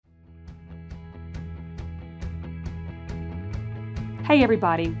Hey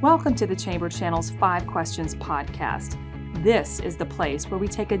everybody, welcome to the Chamber Channel's 5 Questions podcast. This is the place where we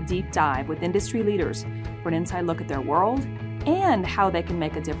take a deep dive with industry leaders for an inside look at their world and how they can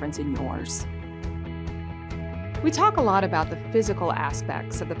make a difference in yours. We talk a lot about the physical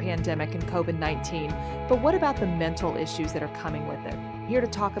aspects of the pandemic and COVID-19, but what about the mental issues that are coming with it? Here to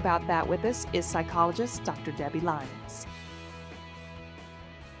talk about that with us is psychologist Dr. Debi Lynes.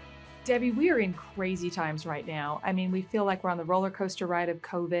 Debi, we are in crazy times right now. I mean, we feel like we're on the roller coaster ride of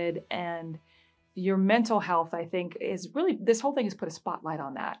COVID, and your mental health, I think, is really, this whole thing has put a spotlight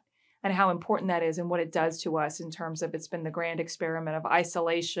on that and how important that is and what it does to us in terms of it's been the grand experiment of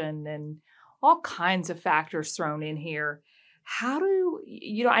isolation and all kinds of factors thrown in here. How do,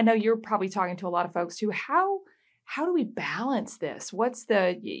 I know you're probably talking to a lot of folks too. How do we balance this? What's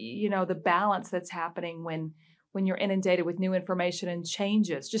the, the balance that's happening when you're inundated with new information and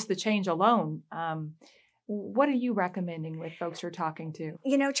changes, just the change alone? What are you recommending with folks you're talking to?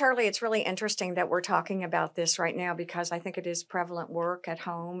 You know, Charlie, it's really interesting that we're talking about this right now because I think it is prevalent work at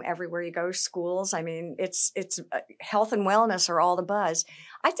home, everywhere you go, schools. I mean, it's health and wellness are all the buzz.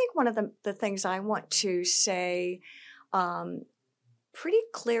 I think one of the things I want to say pretty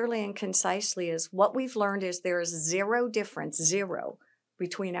clearly and concisely is what we've learned is there is zero difference,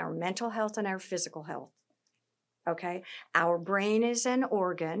 between our mental health and our physical health. Okay, our brain is an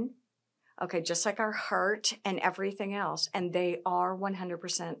organ, okay, just like our heart and everything else, and they are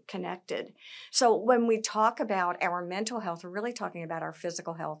 100% connected. So when we talk about our mental health, we're really talking about our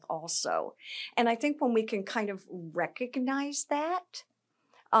physical health also. And I think when we can kind of recognize that,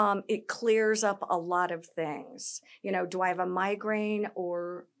 it clears up a lot of things. You know, do I have a migraine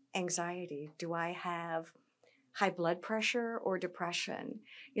or anxiety? Do I have high blood pressure or depression?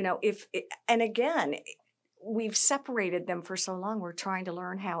 You know, and again, we've separated them for so long. We're trying to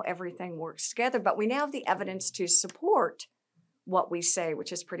learn how everything works together, but we now have the evidence to support what we say,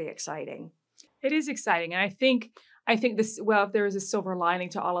 which is pretty exciting. It is exciting. And I think this, well, if there is a silver lining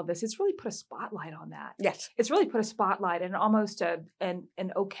to all of this, it's really put a spotlight on that. Yes. It's really put a spotlight and almost an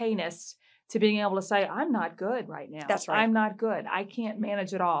okayness to being able to say, I'm not good right now. That's right. I'm not good. I can't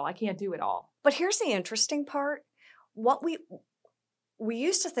manage it all. I can't do it all. But here's the interesting part. We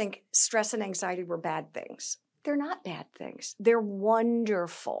used to think stress and anxiety were bad things. They're not bad things. They're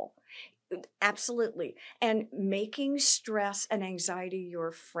wonderful. Absolutely. And making stress and anxiety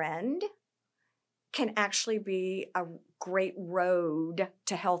your friend can actually be a great road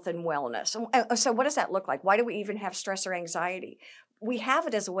to health and wellness. So what does that look like? Why do we even have stress or anxiety? We have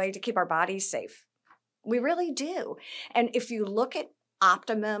it as a way to keep our bodies safe. We really do. And if you look at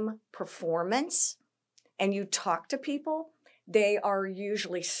optimum performance and you talk to people, they are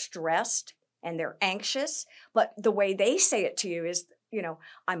usually stressed and they're anxious, but the way they say it to you is,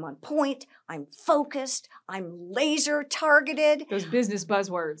 I'm on point, I'm focused, I'm laser targeted. Those business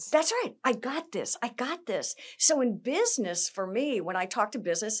buzzwords. That's right. I got this. So in business, for me, when I talk to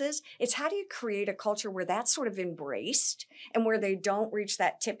businesses, it's how do you create a culture where that's sort of embraced and where they don't reach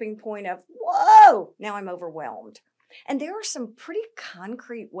that tipping point of, whoa, now I'm overwhelmed. And there are some pretty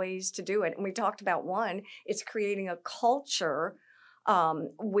concrete ways to do it. And we talked about one, it's creating a culture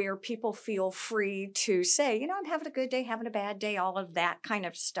where people feel free to say, I'm having a good day, having a bad day, all of that kind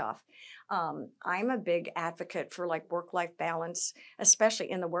of stuff. I'm a big advocate for like work-life balance,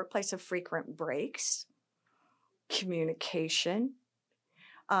 especially in the workplace, of frequent breaks, communication.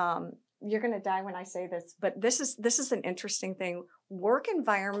 You're going to die when I say this, but this is an interesting thing. Work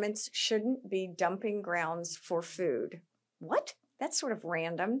environments shouldn't be dumping grounds for food. What? That's sort of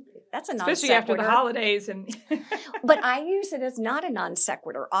random. That's a non sequitur. Especially after the holidays. But I use it as not a non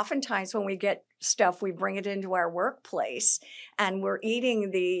sequitur. Oftentimes when we get stuff, we bring it into our workplace and we're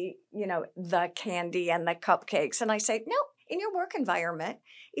eating the candy and the cupcakes. And I say, no, in your work environment,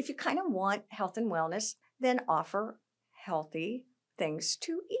 if you kind of want health and wellness, then offer healthy things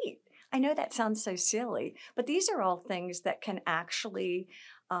to eat. I know that sounds so silly, but these are all things that can actually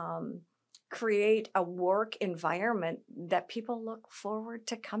create a work environment that people look forward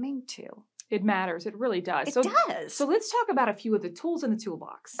to coming to. It matters. It really does. It does. So let's talk about a few of the tools in the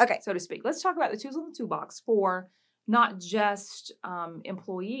toolbox, so to speak. Let's talk about the tools in the toolbox for not just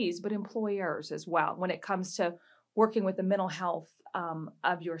employees, but employers as well when it comes to working with the mental health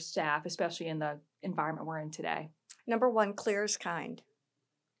of your staff, especially in the environment we're in today. Number one, clear as kind.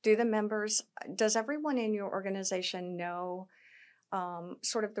 Does everyone in your organization know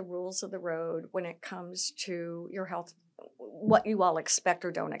sort of the rules of the road when it comes to your health, what you all expect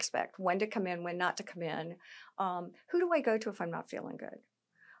or don't expect, when to come in, when not to come in? Who do I go to if I'm not feeling good?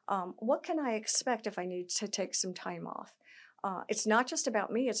 What can I expect if I need to take some time off? It's not just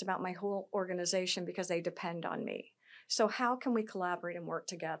about me, it's about my whole organization because they depend on me. So how can we collaborate and work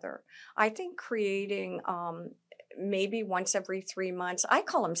together? I think creating maybe once every 3 months, I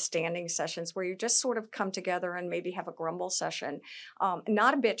call them standing sessions, where you just sort of come together and maybe have a grumble session,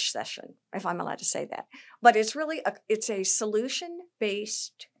 not a bitch session, if I'm allowed to say that, but it's really it's a solution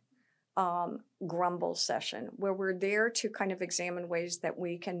based grumble session where we're there to kind of examine ways that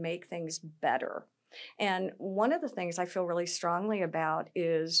we can make things better. And one of the things I feel really strongly about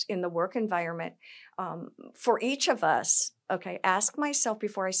is in the work environment, for each of us, okay, ask myself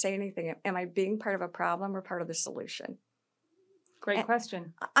before I say anything, am I being part of a problem or part of the solution? Great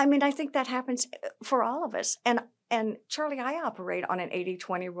question. I mean, I think that happens for all of us. And Charlie, I operate on an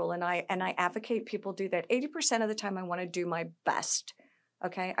 80-20 rule, and I advocate people do that. 80% of the time I want to do my best.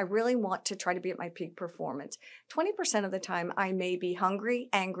 Okay, I really want to try to be at my peak performance. 20% of the time I may be hungry,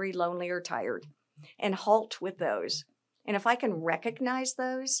 angry, lonely, or tired, and halt with those. And if I can recognize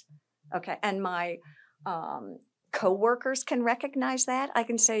those, okay, and my coworkers can recognize that, I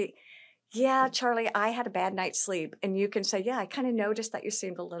can say, yeah, Charlie, I had a bad night's sleep. And you can say, yeah, I kind of noticed that you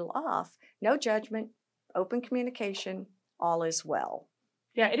seemed a little off. No judgment, open communication, all is well.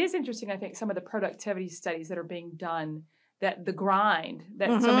 Yeah, it is interesting, I think, some of the productivity studies that are being done, that the grind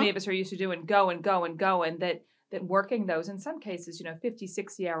that so many of us are used to doing, go and go and go, and that working those, in some cases, 50,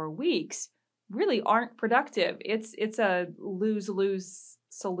 60-hour weeks really aren't productive. It's a lose-lose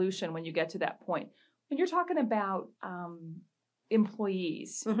solution when you get to that point. When you're talking about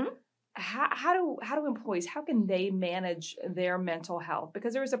employees, how do employees, how can they manage their mental health?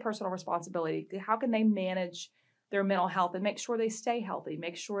 Because there is a personal responsibility. How can they manage their mental health and make sure they stay healthy,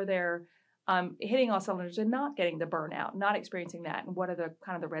 make sure they're hitting all cylinders and not getting the burnout, not experiencing that? And what are the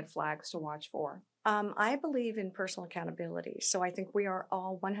kind of the red flags to watch for? I believe in personal accountability. So I think we are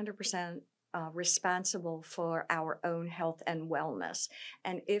all 100% responsible for our own health and wellness.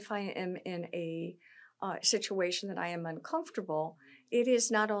 And if I am in a situation that I am uncomfortable, it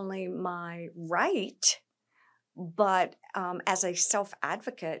is not only my right, but as a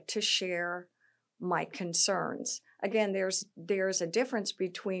self-advocate, to share my concerns. Again, there's a difference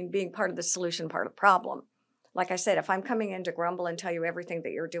between being part of the solution, part of the problem. Like I said, if I'm coming in to grumble and tell you everything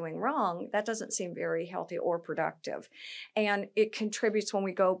that you're doing wrong, that doesn't seem very healthy or productive. And it contributes, when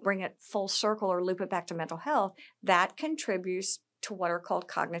we go bring it full circle or loop it back to mental health, that contributes to what are called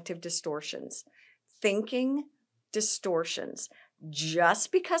cognitive distortions, thinking distortions.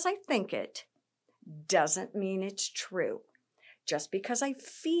 Just because I think it doesn't mean it's true. Just because I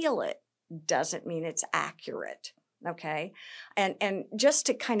feel it doesn't mean it's accurate. Okay. And just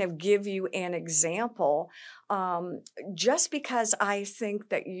to kind of give you an example, just because I think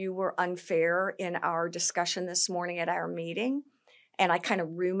that you were unfair in our discussion this morning at our meeting, and I kind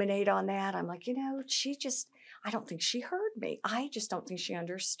of ruminate on that, I'm like, I don't think she heard me. I just don't think she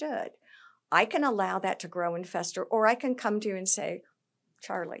understood. I can allow that to grow and fester, or I can come to you and say,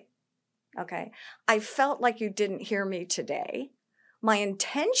 Charlie, okay, I felt like you didn't hear me today. My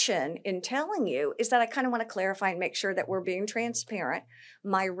intention in telling you is that I kind of want to clarify and make sure that we're being transparent.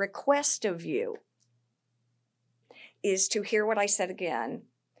 My request of you is to hear what I said again,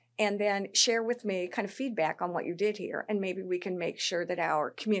 and then share with me kind of feedback on what you did hear. And maybe we can make sure that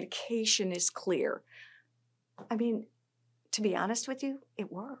our communication is clear. I mean, to be honest with you,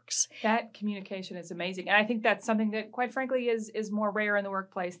 it works. That communication is amazing. And I think that's something that, quite frankly, is more rare in the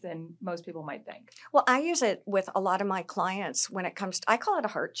workplace than most people might think. Well, I use it with a lot of my clients when it comes to, I call it a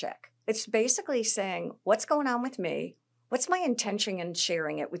heart check. It's basically saying, what's going on with me? What's my intention in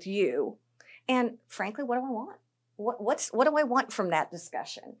sharing it with you? And frankly, what do I want? What do I want from that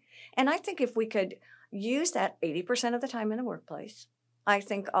discussion? And I think if we could use that 80% of the time in the workplace, I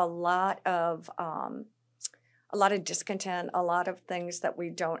think a lot of discontent, a lot of things that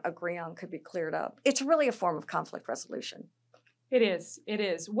we don't agree on could be cleared up. It's really a form of conflict resolution. It is. It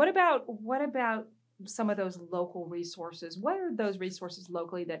is. What about some of those local resources? What are those resources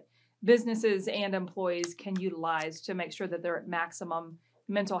locally that businesses and employees can utilize to make sure that they're at maximum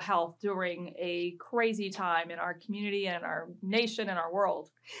mental health during a crazy time in our community and our nation and our world?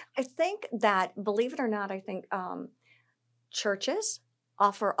 I think that, believe it or not, churches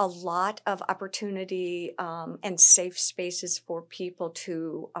offer a lot of opportunity and safe spaces for people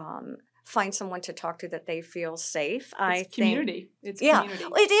to find someone to talk to that they feel safe. It's community. Community.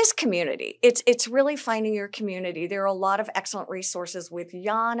 It is community. It's really finding your community. There are a lot of excellent resources with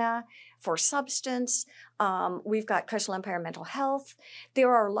Yana for substance. We've got Coastal Empire Mental Health.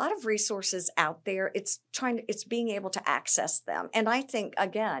 There are a lot of resources out there. It's being able to access them. And I think,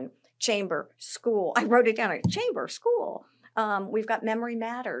 again, chamber, school. I wrote it down. Chamber, school. We've got Memory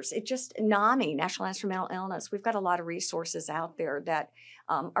Matters. NAMI, National Alliance for Mental Illness. We've got a lot of resources out there that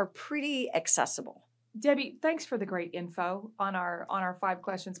are pretty accessible. Debbie, thanks for the great info on our 5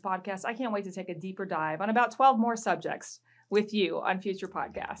 Questions podcast. I can't wait to take a deeper dive on about 12 more subjects with you on future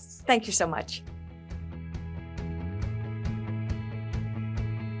podcasts. Thank you so much.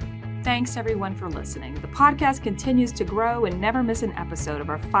 Thanks everyone for listening. The podcast continues to grow, and never miss an episode of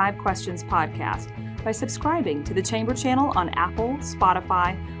our 5 Questions podcast by subscribing to the Chamber channel on Apple,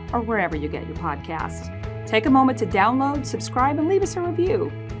 Spotify, or wherever you get your podcasts. Take a moment to download, subscribe, and leave us a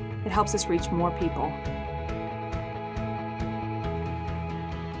review. It helps us reach more people.